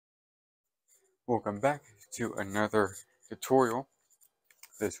Welcome back to another tutorial.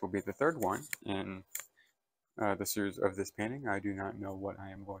 This will be the third one in the series of this painting. I do not know what I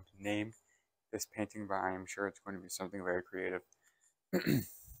am going to name this painting, but I am sure it's going to be something very creative.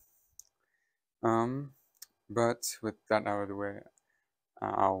 But with that out of the way,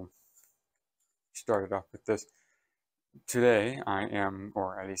 I'll start it off with this. Today I am,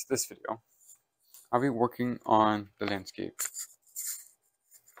 or at least this video, I'll be working on the landscape.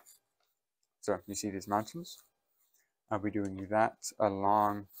 So you see these mountains? I'll be doing that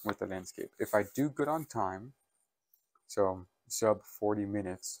along with the landscape. If I do good on time, so sub 40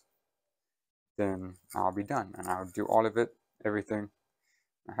 minutes, then I'll be done and I'll do all of it, everything.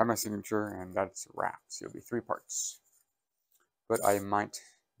 I have my signature and that's wrapped. So it'll be 3 parts. But I might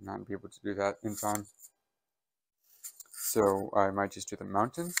not be able to do that in time. So I might just do the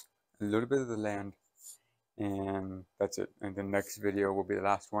mountains, a little bit of the land, and that's it. And the next video will be the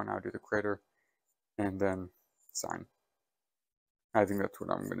last one. I'll do the crater and then sign. I think that's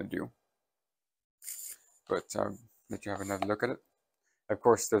what I'm going to do. But I'll let you have another look at it. Of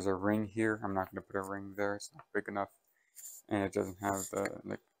course, there's a ring here. I'm not going to put a ring there. It's not big enough. And it doesn't have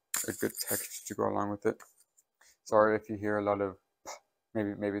the, a good text to go along with it. Sorry if you hear a lot of,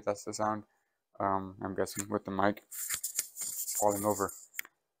 maybe that's the sound. I'm guessing with the mic falling over.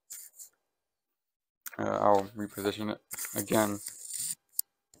 I'll reposition it again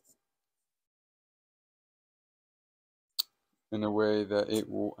in a way that it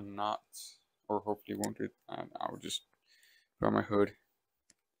will not, or hopefully won't do. And I'll just put on my hood.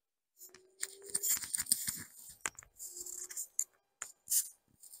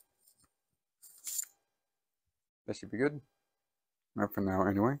 That should be good. Not for now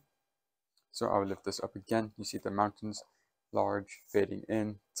anyway. So I'll lift this up again. You see the mountains, large, fading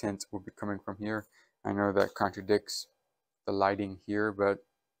in. Tint will be coming from here. I know that contradicts the lighting here, but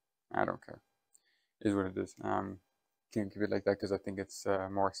I don't care. It is what it is. Can't keep it like that because I think it's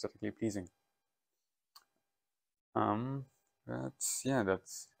more aesthetically pleasing.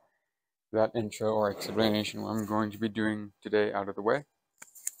 That's that intro or explanation what I'm going to be doing today out of the way.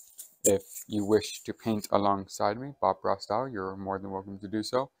 If you wish to paint alongside me, Bob Ross style, you're more than welcome to do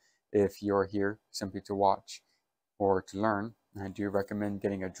so. If you're here simply to watch or to learn, I do recommend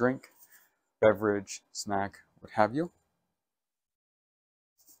getting a drink, beverage, snack, what have you.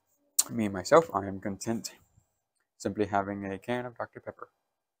 Me, myself, I am content simply having a can of Dr. Pepper.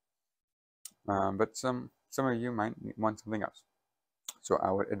 But some of you might want something else. So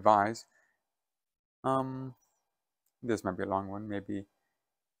I would advise, this might be a long one, maybe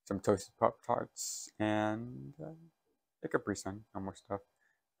some toasted Pop-Tarts and a Capri Sun, no more stuff,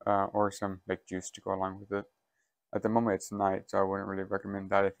 or some like juice to go along with it. At the moment it's night, so I wouldn't really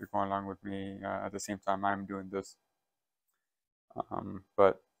recommend that if you're going along with me at the same time I'm doing this.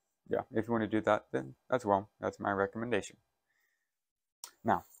 But yeah, if you want to do that, then that's my recommendation.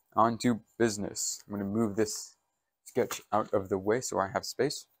 Now, on to business. I'm going to move this sketch out of the way so I have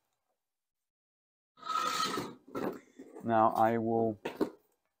space. Now I will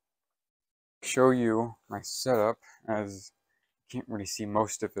show you my setup, as you can't really see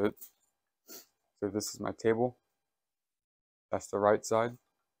most of it. So this is my table. That's the right side.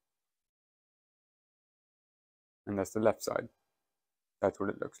 And that's the left side. That's what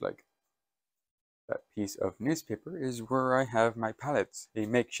it looks like. That piece of newspaper is where I have my palettes, a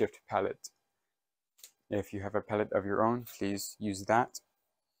makeshift palette. If you have a palette of your own, please use that.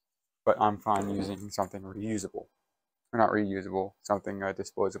 But I'm fine using something reusable. Or not reusable, something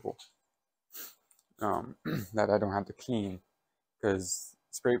disposable. That I don't have to clean, because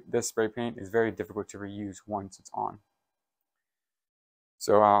this spray paint is very difficult to reuse once it's on.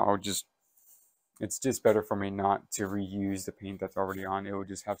 So it's just better for me not to reuse the paint that's already on. It will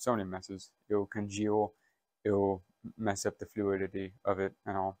just have so many messes. It will congeal, it will mess up the fluidity of it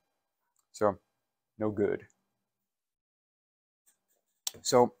and all. So, no good.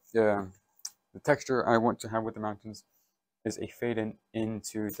 So, the texture I want to have with the mountains is a fade in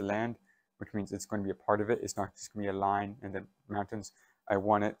into the land, which means it's going to be a part of it. It's not just going to be a line and then mountains. I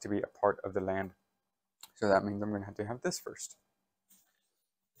want it to be a part of the land. So that means I'm going to have this first.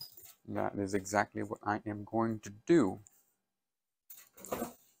 That is exactly what I am going to do.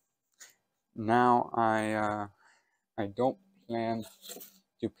 Now I don't plan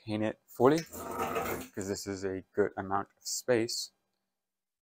to paint it fully because this is a good amount of space.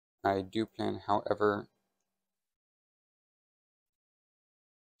 I do plan, however,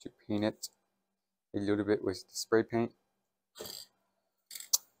 to paint it a little bit with the spray paint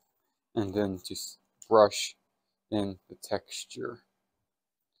and then just brush in the texture.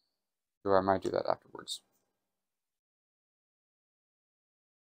 So I might do that afterwards.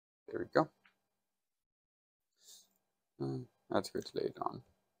 There we go. That's good to lay it on,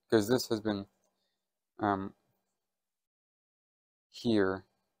 because this has been here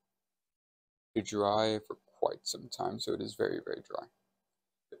to dry for quite some time, so it is very, very dry.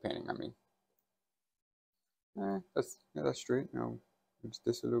 The painting, I mean. That's straight. Now, just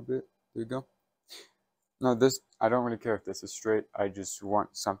this a little bit. There you go. Now this, I don't really care if this is straight. I just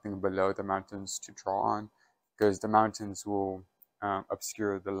want something below the mountains to draw on, because the mountains will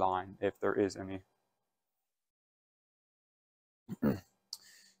obscure the line if there is any.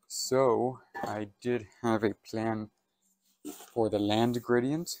 So I did have a plan for the land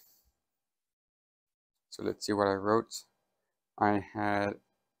gradient. So let's see what I wrote. I had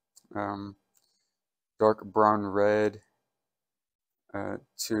dark brown red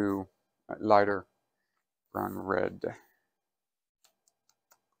to lighter brown red.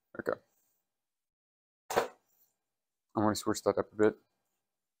 Okay. I'm going to switch that up a bit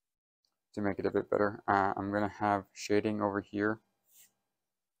to make it a bit better. I'm going to have shading over here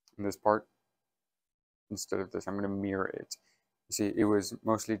in this part instead of this. I'm going to mirror it. You see, it was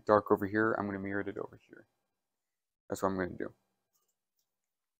mostly dark over here. I'm going to mirror it over here. That's what I'm going to do.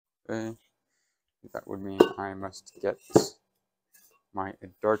 Okay. That would mean I must get my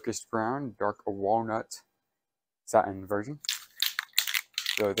darkest brown, dark walnut satin version.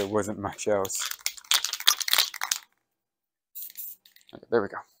 So there wasn't much else. Okay, there we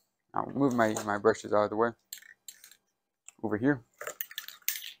go. I'll move my brushes out of the way. Over here.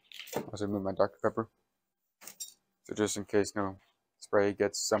 Also move my Dr. Pepper. So just in case no spray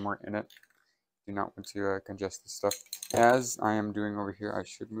gets somewhere in it. Do not want to congest this stuff. As I am doing over here, I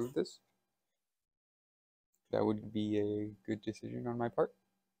should move this. That would be a good decision on my part.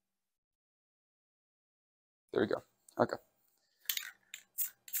 There we go. Okay.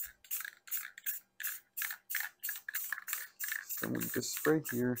 So I'm going to just spray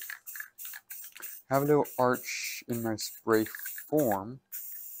here. Have a little arch in my spray form.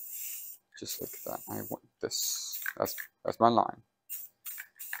 Just like that. I want this. That's my line.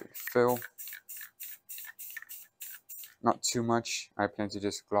 Fill. Not too much. I plan to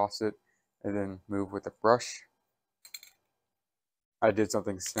just gloss it and then move with a brush. I did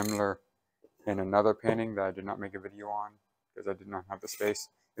something similar in another painting that I did not make a video on because I did not have the space.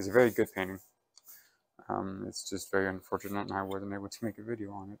 It's a very good painting. It's just very unfortunate and I wasn't able to make a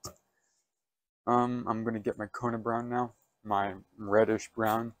video on it. I'm going to get my Kona brown now, my reddish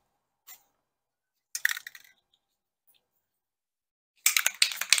brown.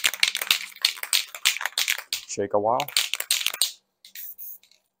 Shake a while,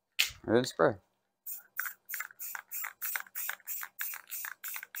 and then spray.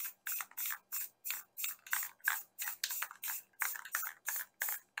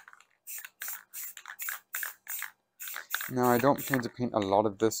 Now I don't plan to paint a lot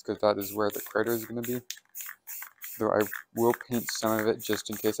of this because that is where the crater is going to be. Though I will paint some of it just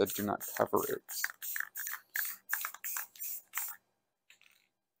in case I do not cover it.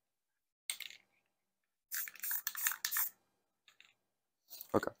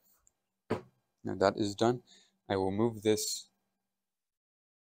 Okay. Now that is done. I will move this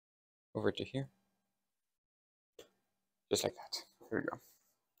over to here. Just like that. There we go.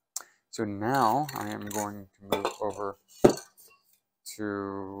 So now I am going to move over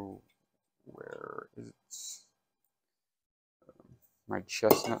to, where is it? My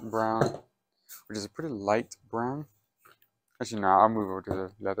chestnut brown, which is a pretty light brown. Actually, no, I'll move over to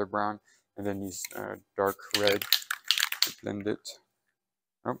the leather brown and then use dark red to blend it.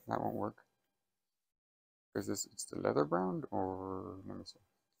 Oh, that won't work. Is this, it's the leather brown, or let me see.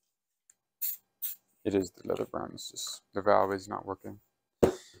 It is the leather brown. It's just the valve is not working.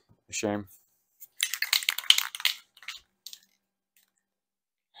 A shame.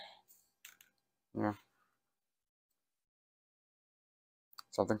 Yeah.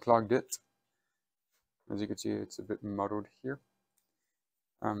 Something clogged it. As you can see, it's a bit muddled here.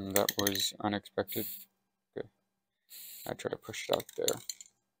 That was unexpected. Okay. I try to push it out there.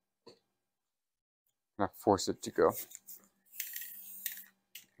 I'm gonna force it to go.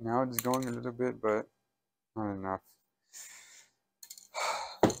 Now it's going a little bit, but not enough.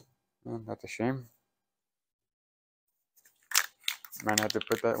 And that's a shame. Might have to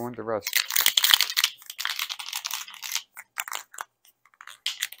put that one to rest.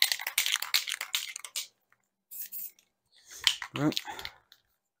 But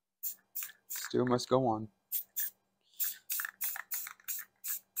still must go on.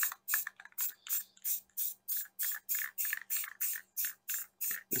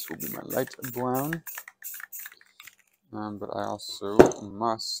 This will be my light brown. But I also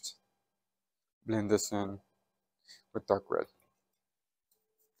must blend this in with dark red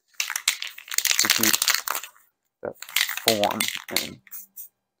to keep that form. And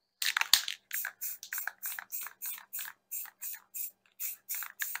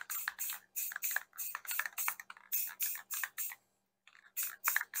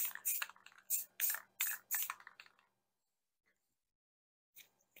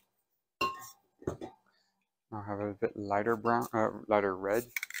I'll have a bit lighter brown, lighter red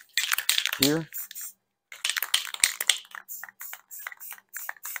here.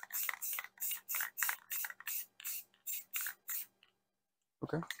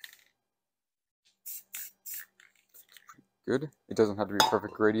 Okay. Good. It doesn't have to be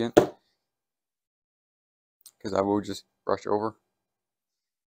perfect gradient because I will just brush over.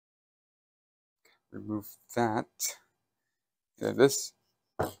 Remove that. Then this.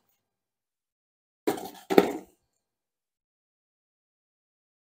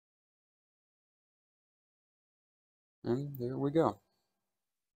 And there we go.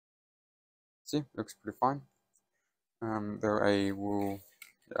 See, looks pretty fine. There I will,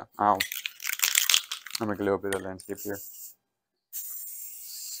 yeah, I'll make a little bit of landscape here.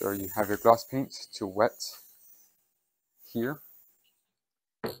 So you have your gloss paint to wet here.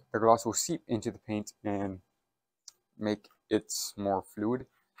 The gloss will seep into the paint and make it more fluid,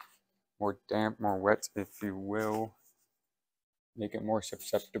 more damp, more wet, if you will. Make it more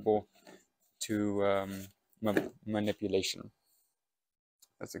susceptible to manipulation.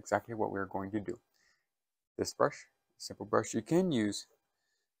 That's exactly what we're going to do. This brush, simple brush, you can use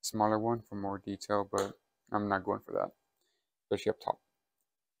a smaller one for more detail, but I'm not going for that, especially up top.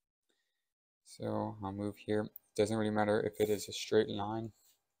 So I'll move here. It doesn't really matter if it is a straight line.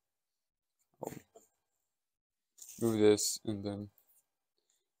 I'll move this and then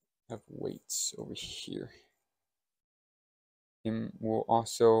have weights over here. And we'll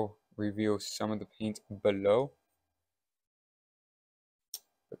also reveal some of the paint below,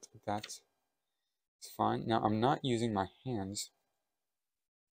 but that's fine. Now I'm not using my hands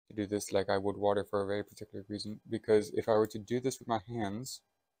to do this like I would water for a very particular reason, because if I were to do this with my hands,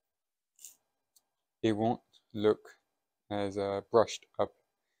 it won't look as brushed up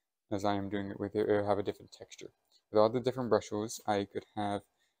as I am doing it with it. It'll have a different texture. With all the different brushes, I could have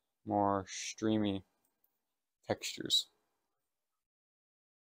more streamy textures.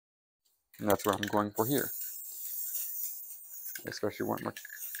 And that's what I'm going for here. I especially want my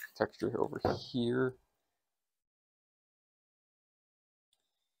texture over here.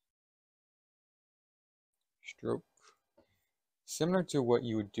 Stroke. Similar to what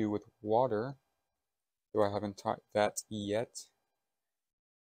you would do with water, though I haven't taught that yet.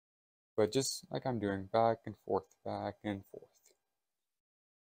 But just like I'm doing, back and forth, back and forth.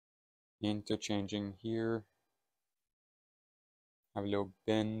 Interchanging here. Have a little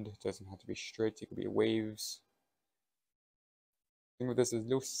bend. It doesn't have to be straight, it could be waves. The thing with this is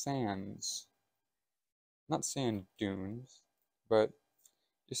little sands. Not sand dunes, but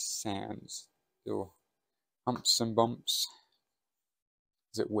just sands. Little humps and bumps.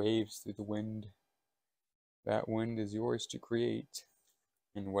 As it waves through the wind. That wind is yours to create.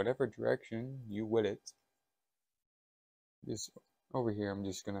 In whatever direction you will it. Just over here, I'm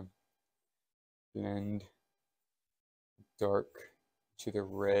just gonna blend dark to the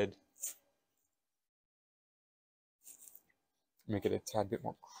red. Make it a tad bit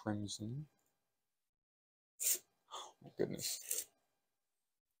more crimson. Oh my goodness.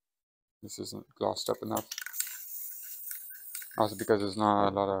 This isn't glossed up enough. Also because there's not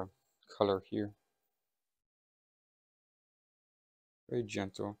a lot of color here. Very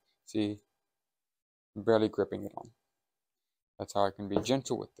gentle. See, I'm barely gripping it on. That's how I can be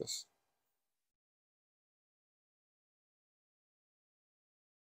gentle with this.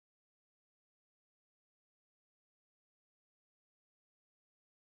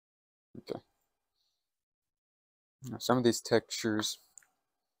 Okay. Now some of these textures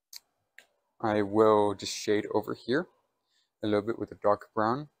I will just shade over here a little bit with a dark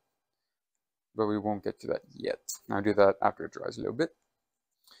brown, but we won't get to that yet. I'll do that after it dries a little bit.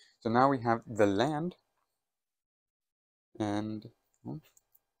 So now we have the land, and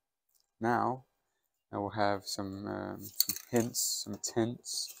now I will have some hints, some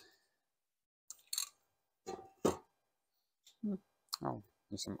tints. Oh,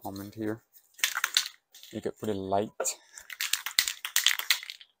 there's some almond here. Make it pretty light.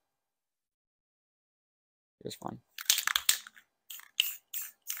 It's fine.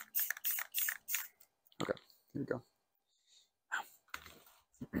 Okay, here we go.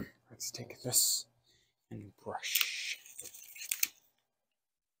 Let's take this and brush.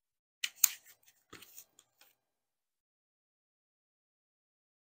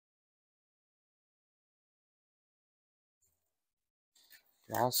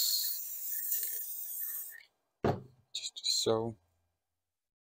 Gloss. Just so.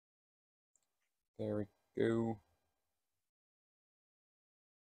 There we go.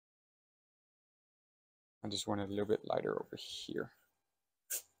 I just want it a little bit lighter over here.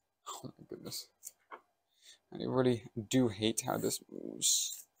 Oh my goodness. I really do hate how this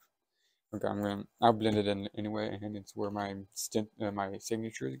moves. Okay, I'll blend it in anyway, and it's where my my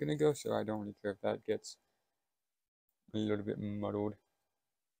signature is gonna go, so I don't really care if that gets a little bit muddled.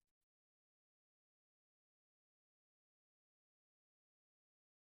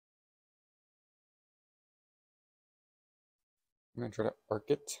 I'm gonna try to arc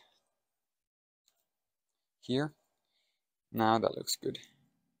it here. Now that looks good.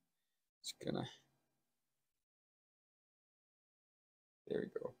 It's gonna, there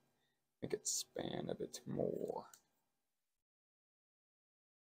we go. Make it span a bit more.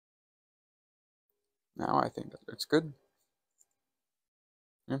 Now I think that looks good.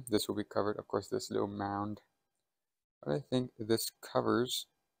 Yeah, this will be covered, of course, this little mound. But I think this covers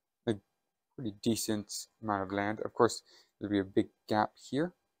a pretty decent amount of land. Of course, there'll be a big gap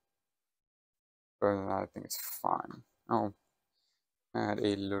here, but I think it's fine. I'll add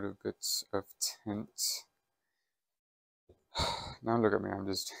a little bit of tint. Now look at me, I'm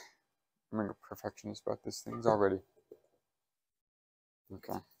a perfectionist about these things already.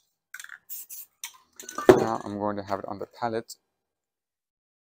 Okay. Now I'm going to have it on the palette.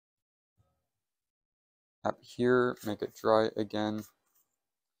 Up here, make it dry again,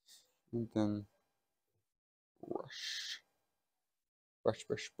 and then brush, brush,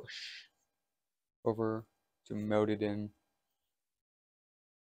 brush, brush, over to melt it in,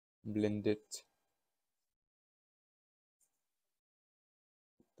 blend it,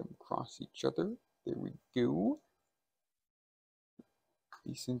 put them across each other. There we go.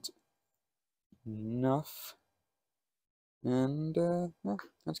 Decent enough, and yeah,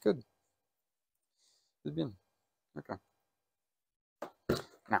 that's good. Good bien. Okay.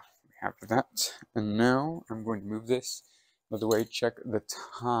 Now we have that, and now I'm going to move this. By the way, check the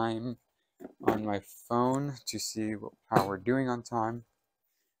time on my phone to see how we're doing on time.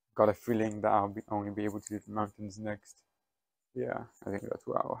 Got a feeling that I'll only be able to do the mountains next. Yeah, I think that's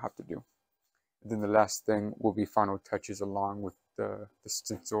what I'll have to do. And then the last thing will be final touches along with the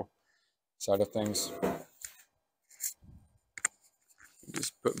stencil side of things.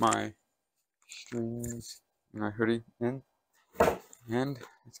 Just put my strings and my hoodie in, and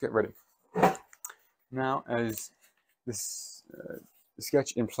let's get ready. Now, as this the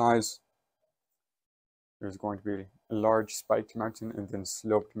sketch implies, there's going to be a large spiked mountain and then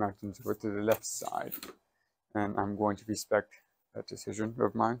sloped mountains over to the left side, and I'm going to respect that decision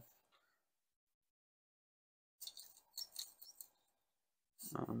of mine.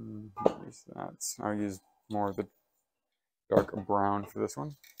 What is that? I'll use more of the dark brown for this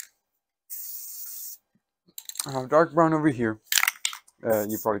one. I have dark brown over here.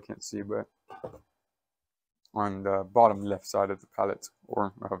 You probably can't see, but on the bottom left side of the palette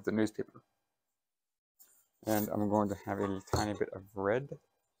or of the newspaper. And I'm going to have a tiny bit of red.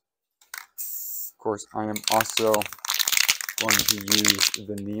 Of course, I am also going to use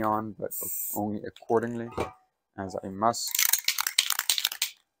the neon, but only accordingly, as I must.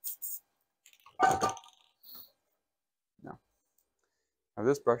 Now, I have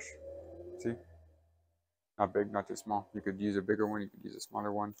this brush. See? Not big, not too small. You could use a bigger one, you could use a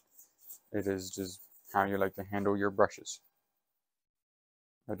smaller one. It is just how you like to handle your brushes.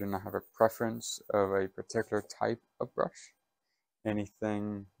 I do not have a preference of a particular type of brush.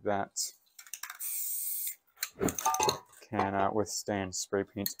 Anything that can withstand spray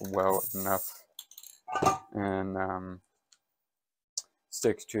paint well enough and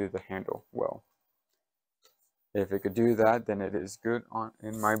sticks to the handle well. If it could do that, then it is good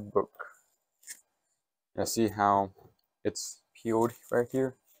in my book. You see how it's peeled right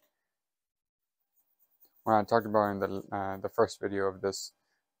here? When I talked about in the first video of this,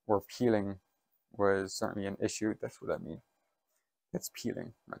 where peeling was certainly an issue, that's what I mean. It's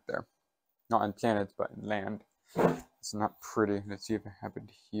peeling right there. Not in planets, but in land. It's not pretty. Let's see if it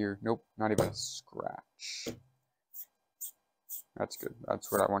happened here. Nope, not even a scratch. That's good.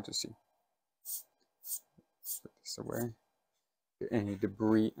 That's what I want to see. Put this away. Get any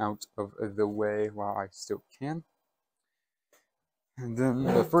debris out of the way while I still can. And then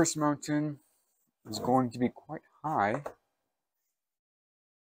the first mountain is going to be quite high.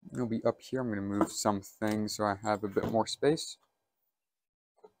 It'll be up here. I'm going to move some things so I have a bit more space.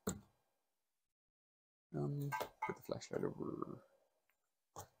 Put the flashlight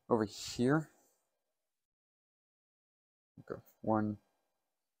over here. Okay, 1,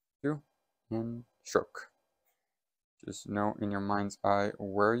 2, and stroke. Just know in your mind's eye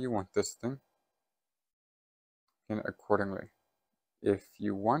where you want this thing. in accordingly. If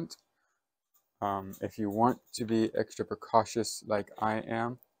you want to be extra precautious like I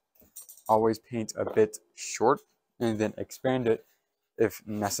am, always paint a bit short and then expand it if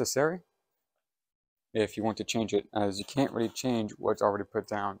necessary. If you want to change it, as you can't really change what's already put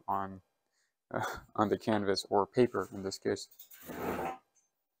down on the canvas or paper in this case.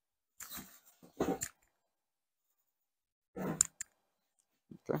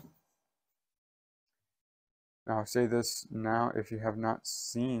 Okay. Now I'll say this now, if you have not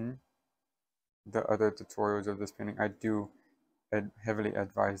seen the other tutorials of this painting, I do heavily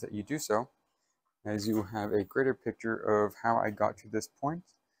advise that you do so, as you have a greater picture of how I got to this point.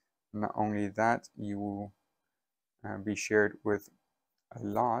 Not only that, you will be shared with a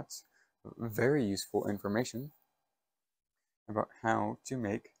lot of very useful information about how to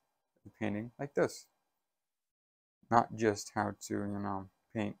make a painting like this. Not just how to,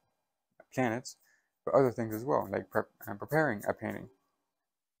 paint planets, but other things as well, like preparing a painting.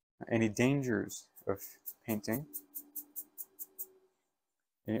 Any dangers of painting,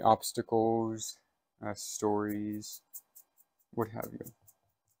 any obstacles, stories, what have you.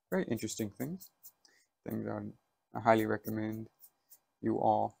 Very interesting things I highly recommend you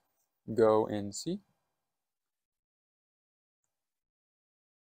all go and see.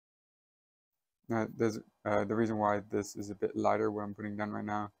 Now, there's the reason why this is a bit lighter, what I'm putting down right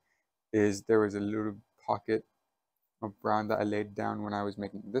now, is there was a little pocket of brown that I laid down when I was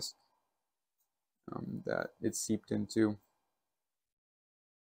making this, that it seeped into.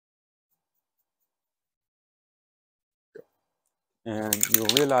 And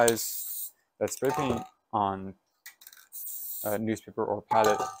you'll realize that spray paint on newspaper or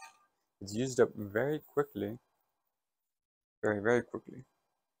palette is used up very quickly, very quickly.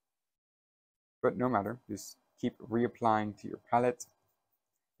 But no matter, just keep reapplying to your palette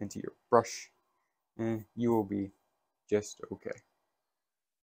and to your brush, and you will be just okay.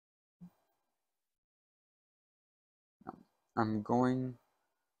 Now, I'm going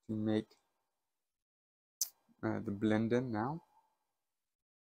to make the blend in now,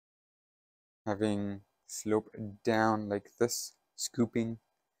 having slope down like this, scooping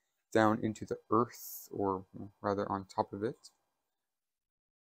down into the earth, or rather on top of it.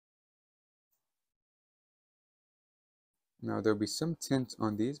 Now there'll be some tint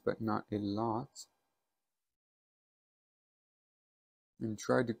on these, but not a lot. And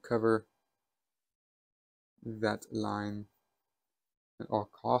try to cover that line at all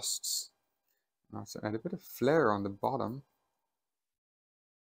costs. Also add a bit of flare on the bottom.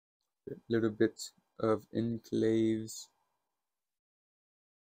 A little bit of enclaves,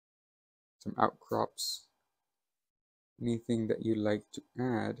 some outcrops, anything that you like to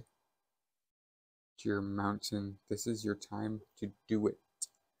add to your mountain. This is your time to do it.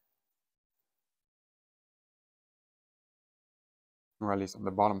 Or at least on the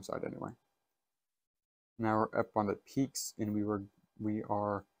bottom side anyway. Now we're up on the peaks, and we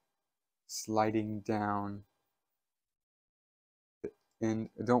are sliding down. And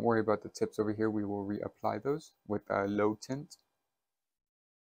don't worry about the tips over here. We will reapply those with a low tint.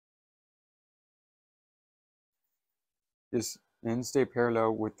 And stay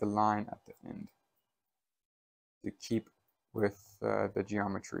parallel with the line at the end to keep with the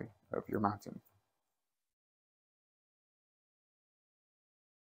geometry of your mountain.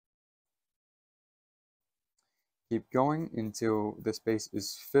 Keep going until the space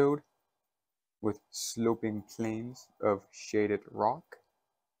is filled with sloping plains of shaded rock.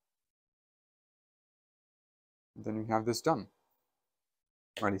 Then we have this done,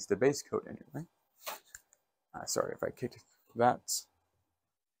 or at least the base coat anyway. Sorry if I kicked that.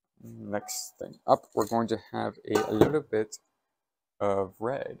 Next thing up, we're going to have a little bit of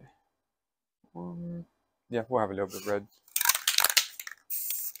red. Yeah, we'll have a little bit of red.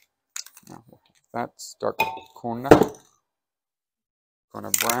 Now we'll have that dark Kona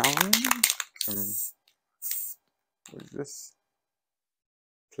brown. What is this?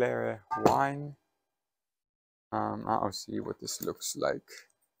 Claret wine. I'll see what this looks like.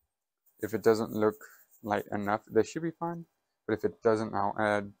 If it doesn't look light enough, they should be fine. But if it doesn't, I'll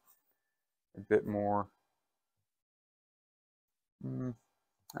add a bit more.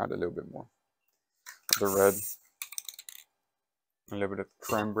 Add a little bit more of the red. A little bit of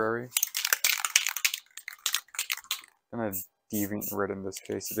cranberry. Kind of deviant red in this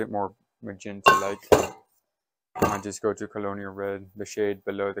case, a bit more magenta-like. I might just go to Colonial Red, the shade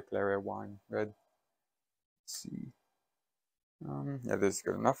below the Claret Wine Red. Let's see. Yeah, this is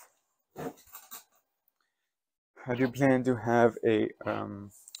good enough. I do plan to have a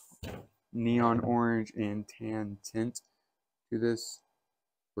neon orange and tan tint to this.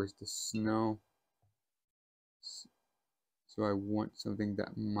 Where's the snow? Let's see. So I want something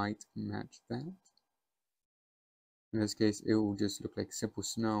that might match that. In this case, it will just look like simple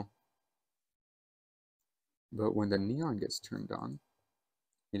snow. But when the neon gets turned on,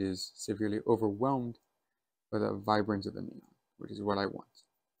 it is severely overwhelmed by the vibrance of the neon, which is what I want.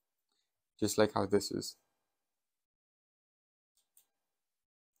 Just like how this is.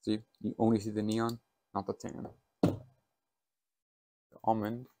 See, you only see the neon, not the tan. The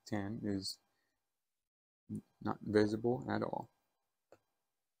almond tan is not visible at all.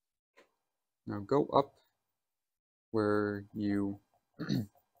 Now go up where you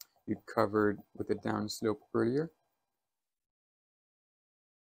you covered with the downslope earlier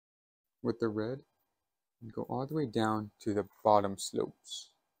with the red, and go all the way down to the bottom slopes.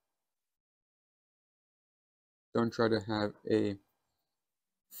 Don't try to have a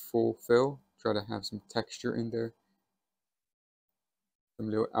full fill, try to have some texture in there. Some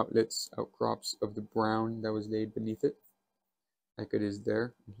little outlets, outcrops of the brown that was laid beneath it, like it is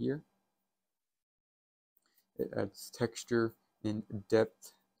there and here. It adds texture and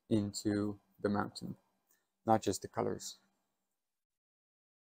depth into the mountain, not just the colors.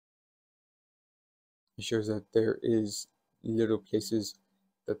 It shows that there is little places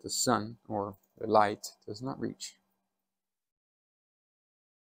that the sun or the light does not reach.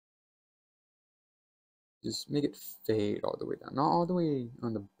 Just make it fade all the way down. Not all the way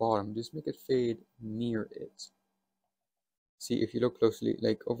on the bottom, just make it fade near it. See, if you look closely,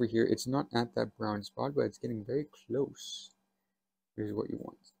 like over here, it's not at that brown spot, but it's getting very close. Here's what you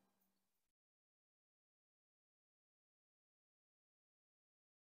want.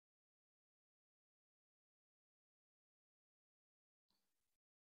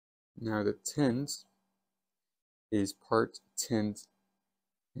 Now the tint is part tint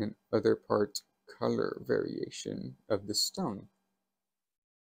and other part color variation of the stone.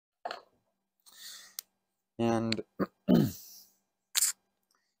 And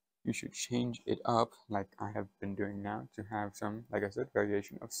you should change it up like I have been doing now to have some, like I said,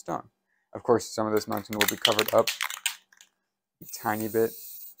 variation of stone. Of course, some of this mountain will be covered up a tiny bit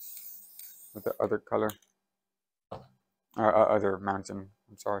with the other color, other mountain,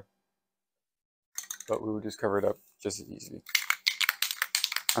 I'm sorry. But we will just cover it up just as easily.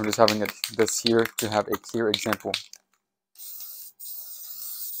 I'm just having this here to have a clear example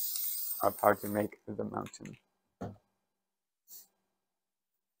of how to make the mountain.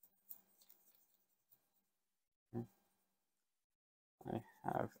 Okay.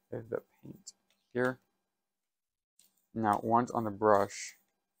 I have the paint here. Now, once on the brush,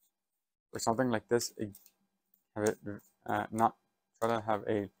 for something like this, have it not try to have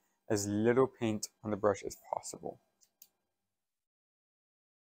as little paint on the brush as possible.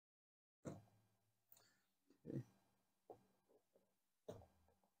 Okay.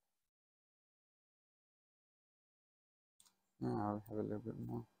 Now I'll have a little bit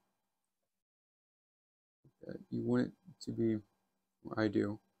more. You want it to be, what I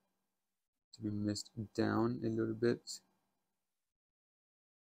do, to be missed down a little bit.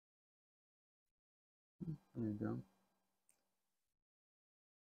 There you go.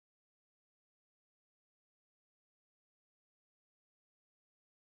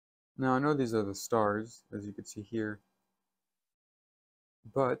 Now I know these are the stars, as you can see here,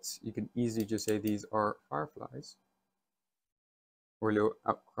 but you can easily just say these are fireflies or little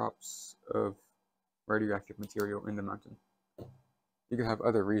outcrops of radioactive material in the mountain. You can have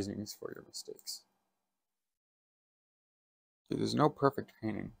other reasonings for your mistakes. There's no perfect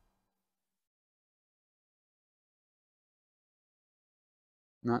painting.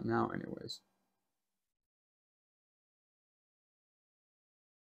 Not now, anyways.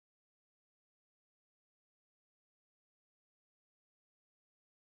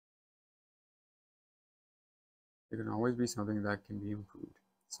 There can always be something that can be improved.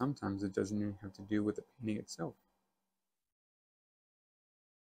 Sometimes it doesn't even have to do with the painting itself.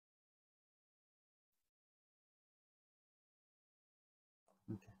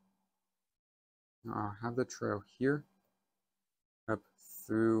 Okay. Now I'll have the trail here, up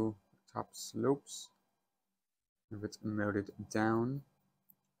through the top slopes. If it's melted down,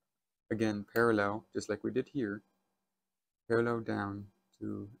 again parallel, just like we did here, parallel down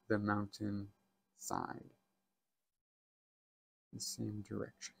to the mountain side, the same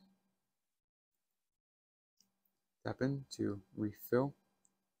direction. Tap in to refill.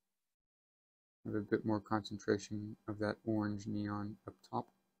 Have a bit more concentration of that orange neon up top.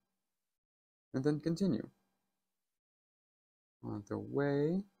 And then continue. On the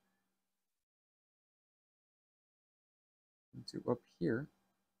way to up here.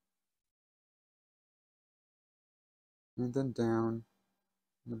 And then down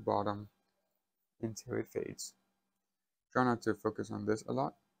the bottom until it fades. Try not to focus on this a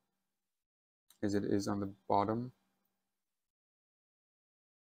lot, as it is on the bottom.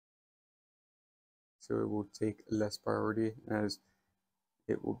 So it will take less priority, as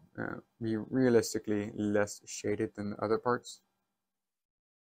it will be realistically less shaded than the other parts.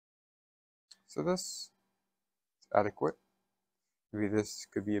 So this is adequate. Maybe this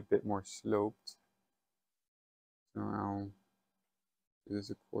could be a bit more sloped. So I'll do this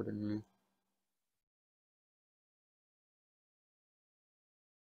accordingly.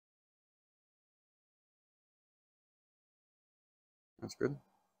 That's good.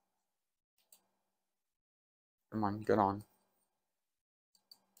 Come on, get on.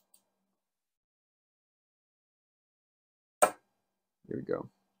 Here we go.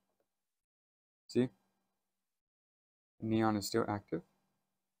 See? The neon is still active.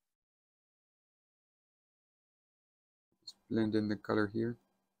 Just blend in the color here.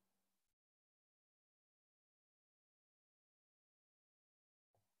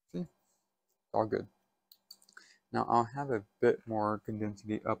 See? It's all good. Now I'll have a bit more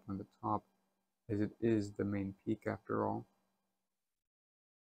condensity up on the top, as it is the main peak after all.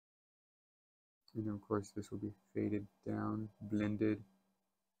 And of course this will be faded down, blended,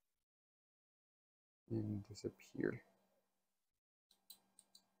 and disappear.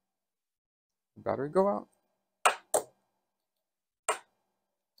 Battery go out?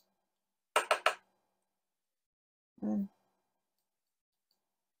 Man,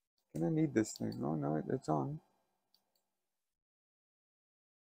 can I need this thing? Oh no, it's on.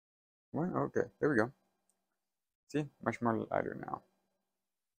 What? Okay, there we go. See, much more lighter now.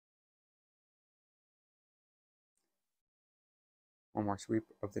 One more sweep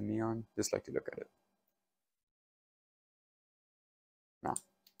of the neon. Just like to look at it. Now,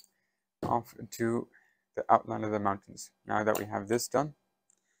 off to the outline of the mountains. Now that we have this done,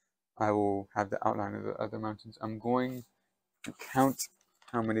 I will have the outline of the other mountains. I'm going to count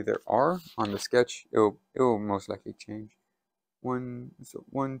how many there are on the sketch. It will most likely change. 1,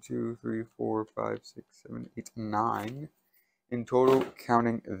 2, 3, 4, 5, 6, 7, 8, 9 in total,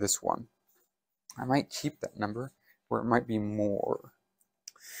 counting this one. I might keep that number, or it might be more.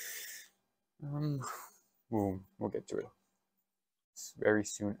 We'll get to it. It's very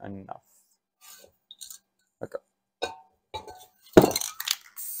soon enough. Okay.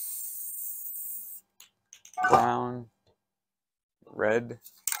 Brown, red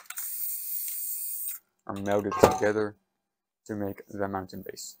are melded together to make the mountain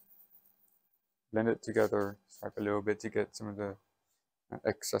base. Blend it together, swipe a little bit to get some of the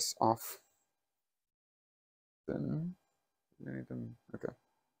excess off. Then, okay.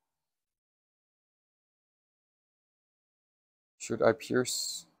 Should I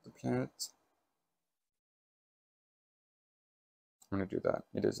pierce the planet? I'm going to do that.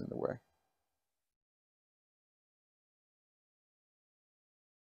 It is in the way.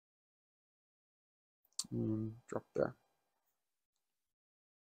 Drop there.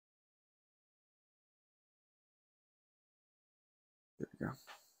 There we go.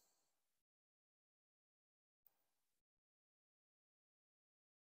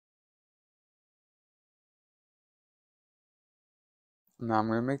 Now I'm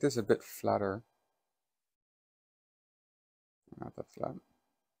going to make this a bit flatter. Not that flat.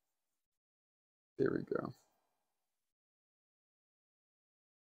 There we go.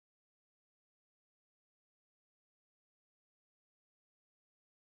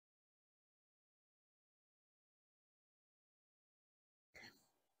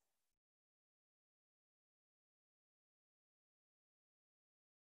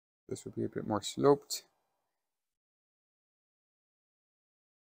 This will be a bit more sloped.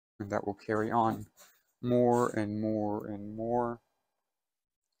 And that will carry on more and more and more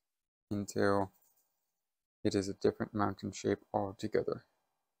until it is a different mountain shape altogether.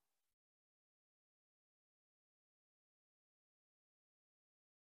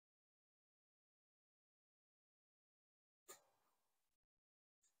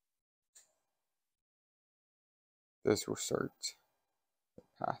 This will start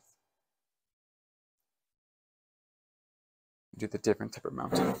the path. Do the different type of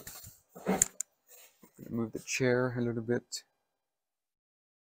mountain. I'm going to move the chair a little bit.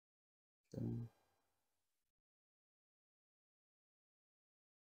 Okay.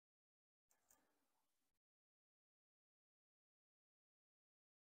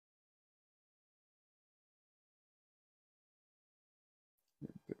 A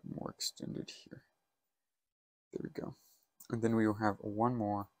bit more extended here. There we go. And then we will have one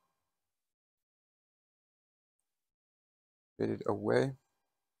more faded away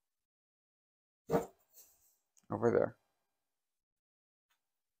over there.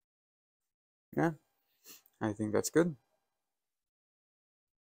 Yeah, I think that's good.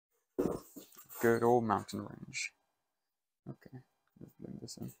 good old mountain range. Okay, let's blend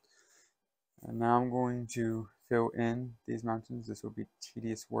this in. And now I'm going to fill in these mountains. This will be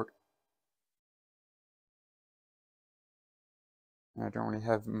tedious work. I don't really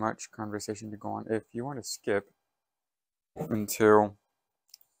have much conversation to go on. If you want to skip until,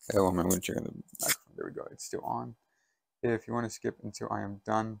 oh, I'm going to check the microphone. There we go. It's still on. If you want to skip until I am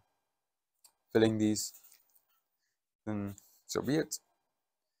done filling these, then so be it.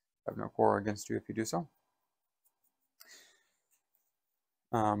 I have no quarrel against you if you do so.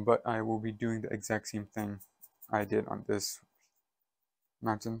 But I will be doing the exact same thing I did on this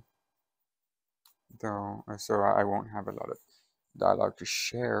mountain, though, so I won't have a lot of dialogue to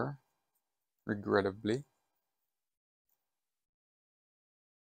share, regrettably.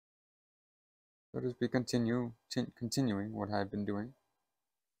 So just be continuing what I've been doing.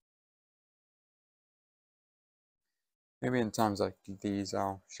 Maybe in times like these,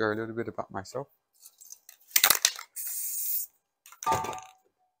 I'll share a little bit about myself.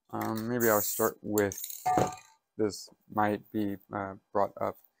 Maybe I'll start with, this might be brought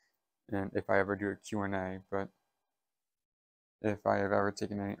up, and if I ever do a Q&A, but if I have ever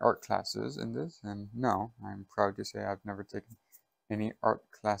taken any art classes in this, and no, I'm proud to say I've never taken any art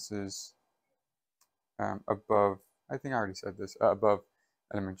classes above, I think I already said this, above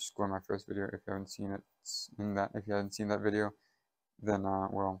elementary school in my first video. If you haven't seen it if you haven't seen that video, then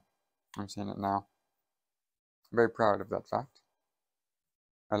well, I'm saying it now. I'm very proud of that fact.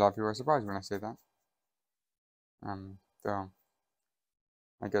 A lot of people are surprised when I say that. So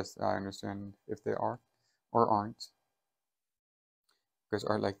I guess I understand if they are or aren't, because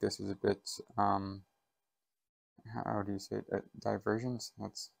art like this is a bit how do you say it? Diversions.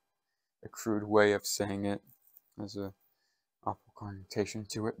 That's a crude way of saying it. There's a awful connotation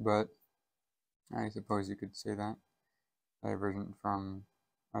to it, but I suppose you could say that. Divergent from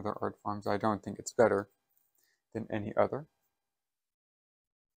other art forms. I don't think it's better than any other.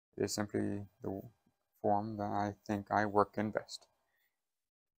 It is simply the form that I think I work in best.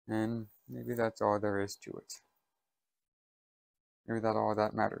 And maybe that's all there is to it. Maybe that's all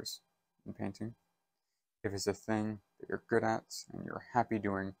that matters in painting. If it's a thing that you're good at and you're happy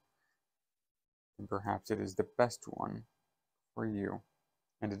doing, then perhaps it is the best one for you.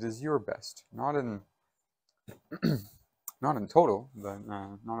 And it is your best, not in not in total, but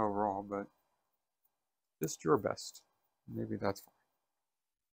not overall, but just your best. Maybe that's fine.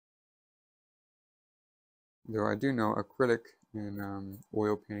 Though I do know acrylic and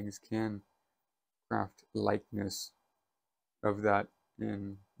oil paintings can craft likeness of that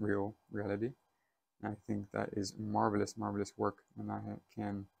in reality. I think that is marvelous, marvelous work, and I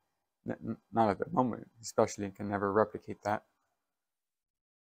can, not at the moment especially, can never replicate that.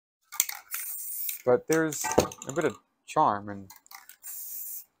 But there's a bit of charm and,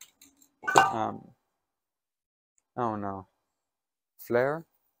 I don't know, flair.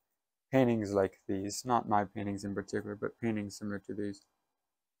 Paintings like these, not my paintings in particular, but paintings similar to these,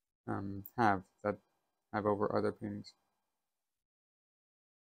 have over other paintings.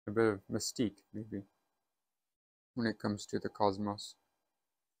 A bit of mystique, maybe, when it comes to the cosmos.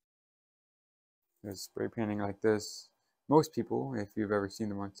 There's spray painting like this. Most people, if you've ever seen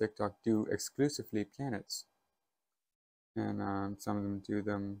them on TikTok, do exclusively planets. And some of them do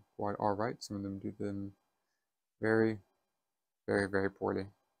them quite alright, some of them do them very, very, very poorly,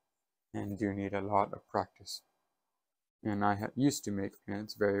 and do need a lot of practice. And I used to make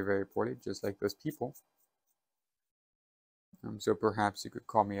planets very, very poorly, just like those people. So perhaps you could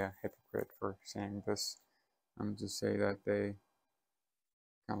call me a hypocrite for saying this. Just say that they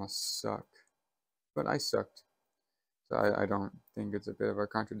kind of suck. But I sucked. So I don't think it's a bit of a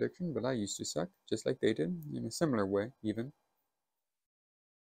contradiction, but I used to suck, just like they did, in a similar way, even.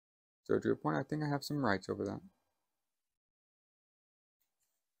 So to a point, I think I have some rights over that.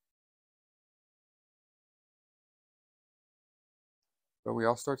 But we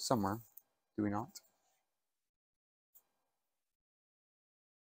all start somewhere, do we not?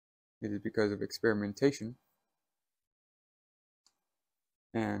 It is because of experimentation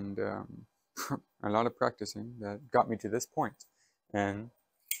and a lot of practicing that got me to this point. And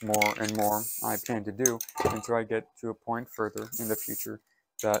more I plan to do until I get to a point further in the future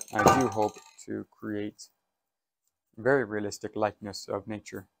that I do hope to create very realistic likeness of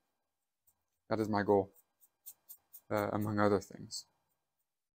nature. That is my goal, among other things.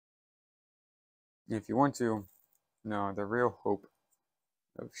 If you want to know, the real hope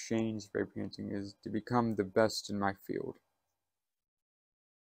of Shane spray painting is to become the best in my field.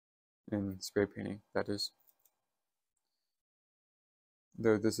 In spray painting, that is.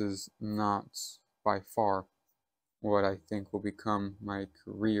 Though this is not by far what I think will become my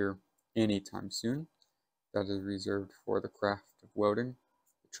career anytime soon. That is reserved for the craft of welding,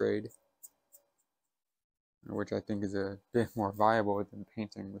 the trade, which I think is a bit more viable than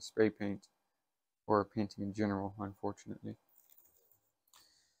painting with spray paint or painting in general, unfortunately.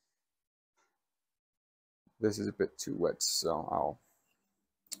 This is a bit too wet, so I'll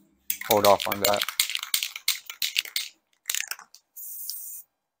hold off on that.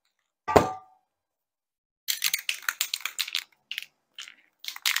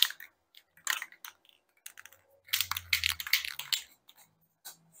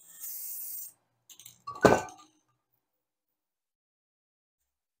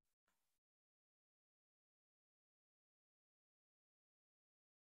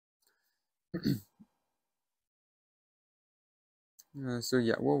 So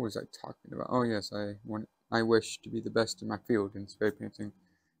yeah, what was I talking about? Oh yes, I wish to be the best in my field in spray painting.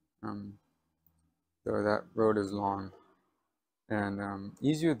 Though that road is long and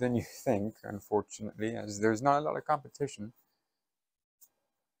easier than you think, unfortunately, as there's not a lot of competition.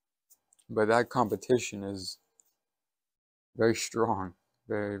 But that competition is very strong,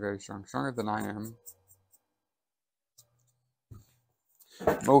 very, very strong, stronger than I am.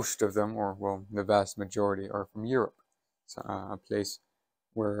 Most of them, or well, the vast majority, are from Europe. It's a place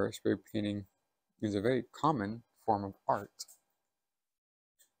where spray painting is a very common form of art.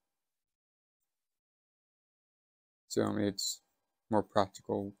 So it's more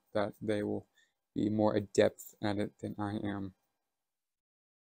practical that they will be more adept at it than I am.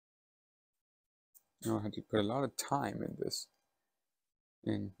 I'll have to put a lot of time in this,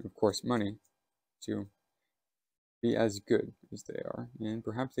 and of course money, to be as good as they are, and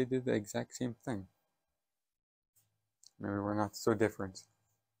perhaps they did the exact same thing. Maybe we're not so different.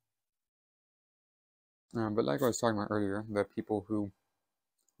 But like I was talking about earlier, the people who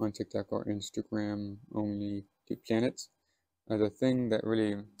on TikTok or Instagram only do planets, the thing that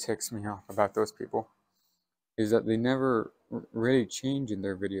really ticks me off about those people is that they never really change in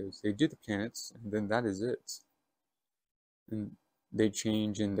their videos. They do the planets, and then that is it. And they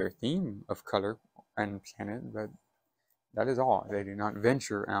change in their theme of color and planet, but that is all. They do not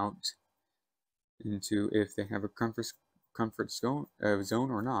venture out into, if they have a comfort zone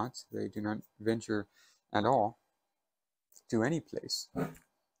or not. They do not venture at all to any place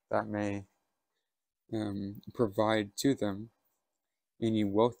that may provide to them any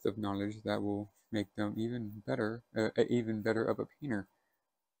wealth of knowledge that will make them even better of a painter.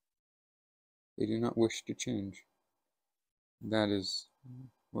 They do not wish to change. That is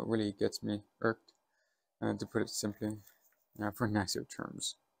what really gets me irked, to put it simply, for nicer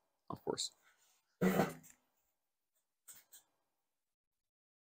terms, of course.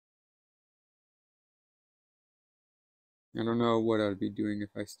 I don't know what I'd be doing if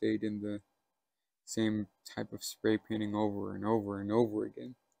I stayed in the same type of spray painting over and over and over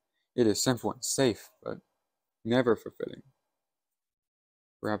again. It is simple and safe, but never fulfilling.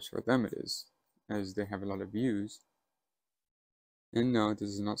 Perhaps for them it is, as they have a lot of views. And no, this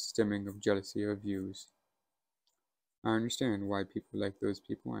is not stemming of jealousy of views. I understand why people like those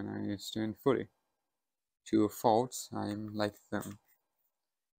people, and I understand fully. To a fault, I am like them.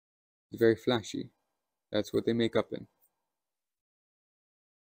 It's very flashy. That's what they make up in.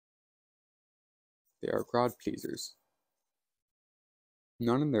 They are crowd pleasers.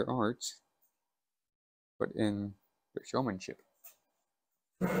 Not in their art, but in their showmanship.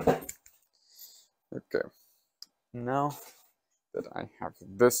 Okay, now that I have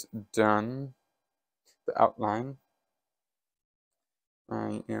this done, the outline,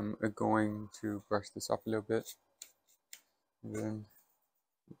 I am going to brush this up a little bit, and then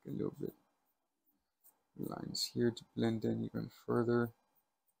make a little bit lines here to blend in even further.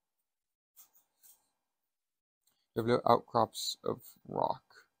 We have little outcrops of rock,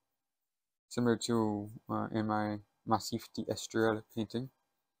 similar to in my Massif d'Estrelles painting,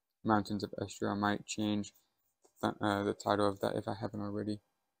 Mountains of Estrelles. I might change the title of that if I haven't already,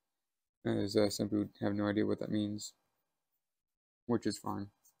 as some people have no idea what that means, which is fine.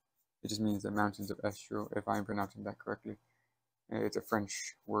 It just means the Mountains of Estrelles, if I'm pronouncing that correctly. It's a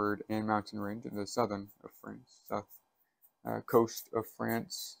French word and mountain range in the southern of France, south coast of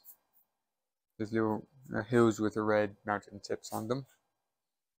France. There's little hills with red mountain tips on them.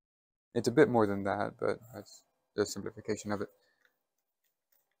 It's a bit more than that, but that's the simplification of it.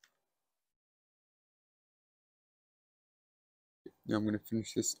 Now I'm going to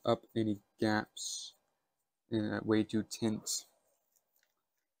finish this up. Any gaps in way to tint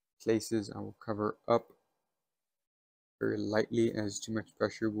places I will cover up very lightly, as too much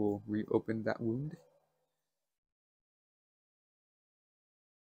pressure will reopen that wound.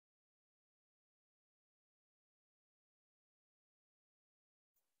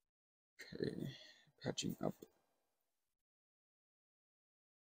 Okay, patching up.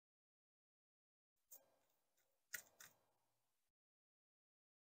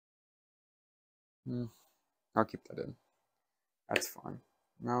 I'll keep that in. That's fine.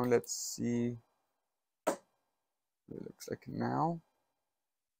 Now let's see what it looks like now.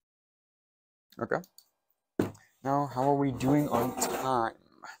 Okay. Now, how are we doing on time?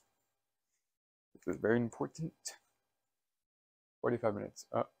 This is very important. 45 minutes.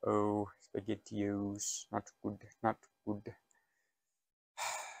 Uh-oh, SpaghettiOs. Not good, not good.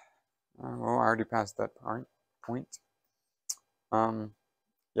 Well, I already passed that point.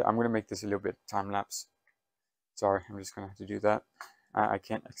 Yeah, I'm gonna make this a little bit time lapse. Sorry, I'm just gonna have to do that. I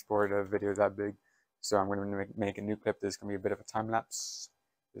can't export a video that big, so I'm gonna make a new clip. This is gonna be a bit of a time lapse.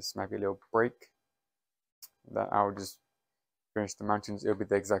 This might be a little break. That I'll just finish the mountains. It'll be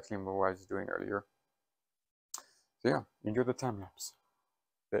the exact same what I was doing earlier. So yeah, enjoy the time lapse,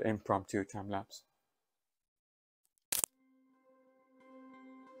 the impromptu time lapse.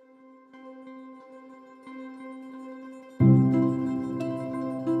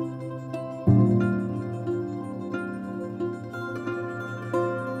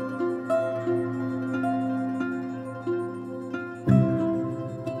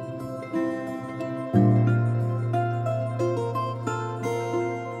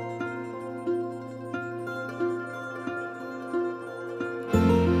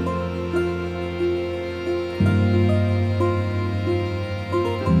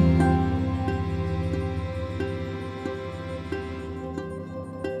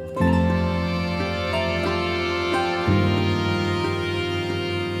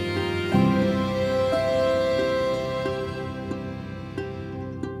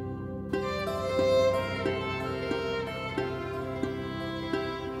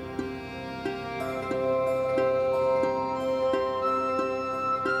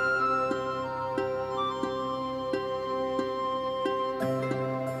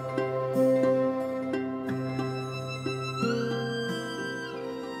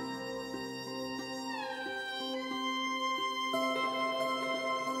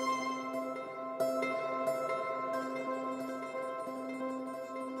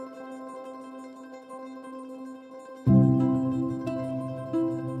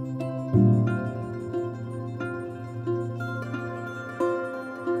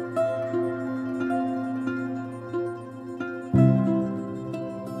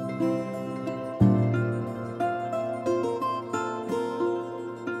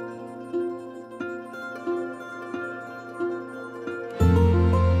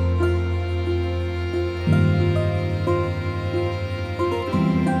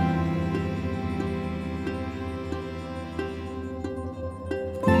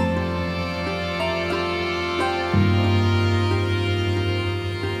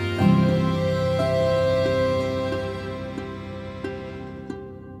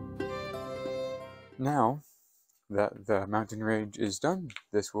 Now that the mountain range is done,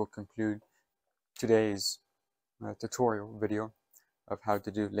 this will conclude today's tutorial video of how to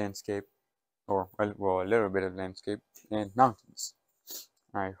do landscape, or well, a little bit of landscape and mountains.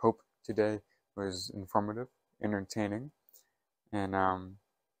 I hope today was informative, entertaining, and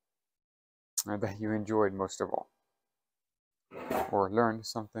that you enjoyed most of all, or learned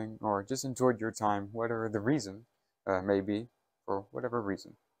something, or just enjoyed your time, whatever the reason may be, for whatever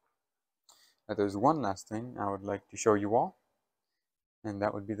reason. There's one last thing I would like to show you all, and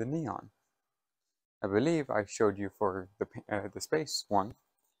that would be the neon. I believe I showed you for the space one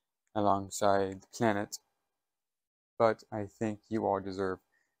alongside the planet, but I think you all deserve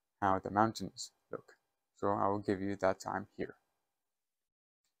how the mountains look. So I will give you that time here.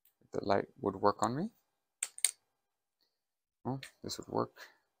 If the light would work on me. Well, this would work.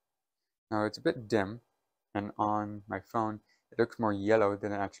 Now it's a bit dim, and on my phone it looks more yellow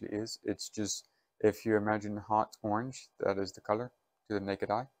than it actually is. It's just, if you imagine hot orange, that is the color to the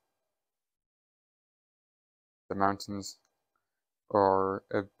naked eye. The mountains are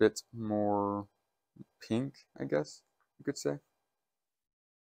a bit more pink, I guess you could say.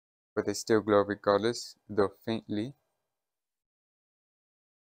 But they still glow regardless, though faintly.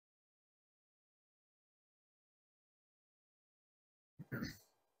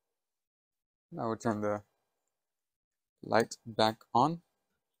 Now we'll turn the light back on.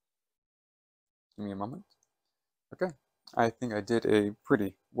 Give me a moment. Okay, I think I did a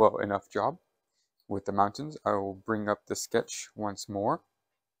pretty well enough job with the mountains. I will bring up the sketch once more.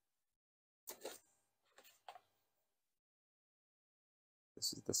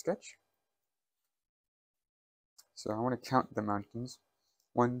 This is the sketch. So I want to count the mountains.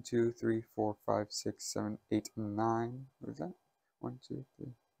 1, 2, 3, 4, 5, 6, 7, 8, 9. What is that? 1, 2, 3.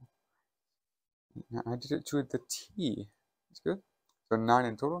 I did it to the T. It's good. So 9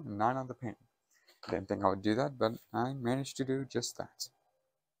 in total, 9 on the painting. Didn't think I would do that, but I managed to do just that.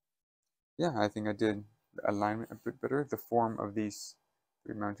 Yeah, I think I did the alignment a bit better. The form of these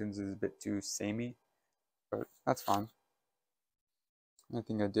 3 mountains is a bit too samey, but that's fine. I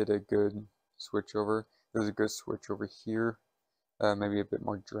think I did a good switch over. There's a good switch over here, maybe a bit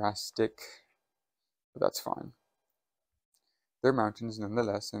more drastic, but that's fine. They're mountains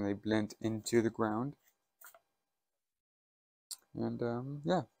nonetheless, and they blend into the ground. And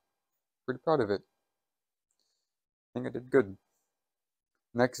yeah, pretty proud of it. I think I did good.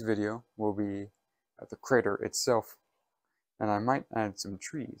 Next video will be at the crater itself, and I might add some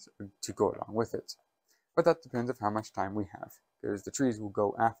trees to go along with it. But that depends on how much time we have, because the trees will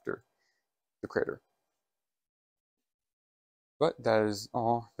go after the crater. But that is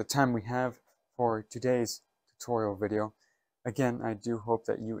all the time we have for today's tutorial video. Again, I do hope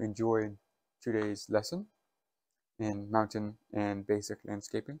that you enjoyed today's lesson in mountain and basic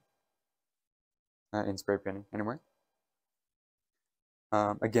landscaping, in spray painting anyway.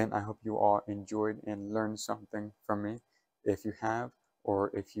 Again, I hope you all enjoyed and learned something from me. If you have, or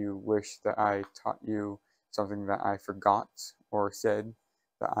if you wish that I taught you something that I forgot or said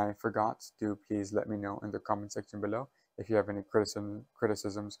that I forgot, do please let me know in the comment section below. If you have any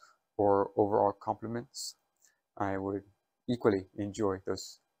criticisms or overall compliments, I would equally enjoy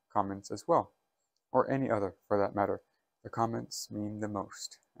those comments as well, or any other for that matter. The comments mean the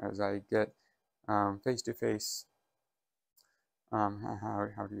most as I get face-to-face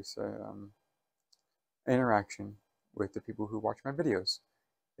how do you say interaction with the people who watch my videos.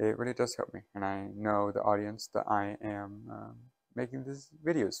 It really does help me, and I know the audience that I am making these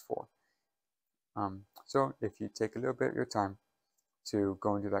videos for. So if you take a little bit of your time to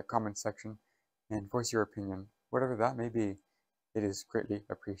go into that comment section and voice your opinion, whatever that may be, it is greatly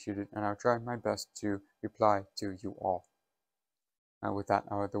appreciated, and I'll try my best to reply to you all. With that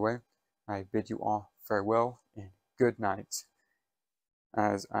out of the way, I bid you all farewell and good night.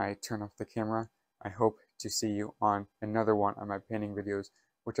 As I turn off the camera, I hope to see you on another one of my painting videos,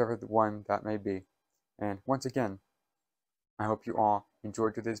 whichever one that may be. And once again, I hope you all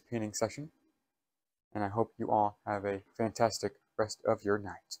enjoyed today's painting session, and I hope you all have a fantastic rest of your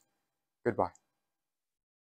night. Goodbye.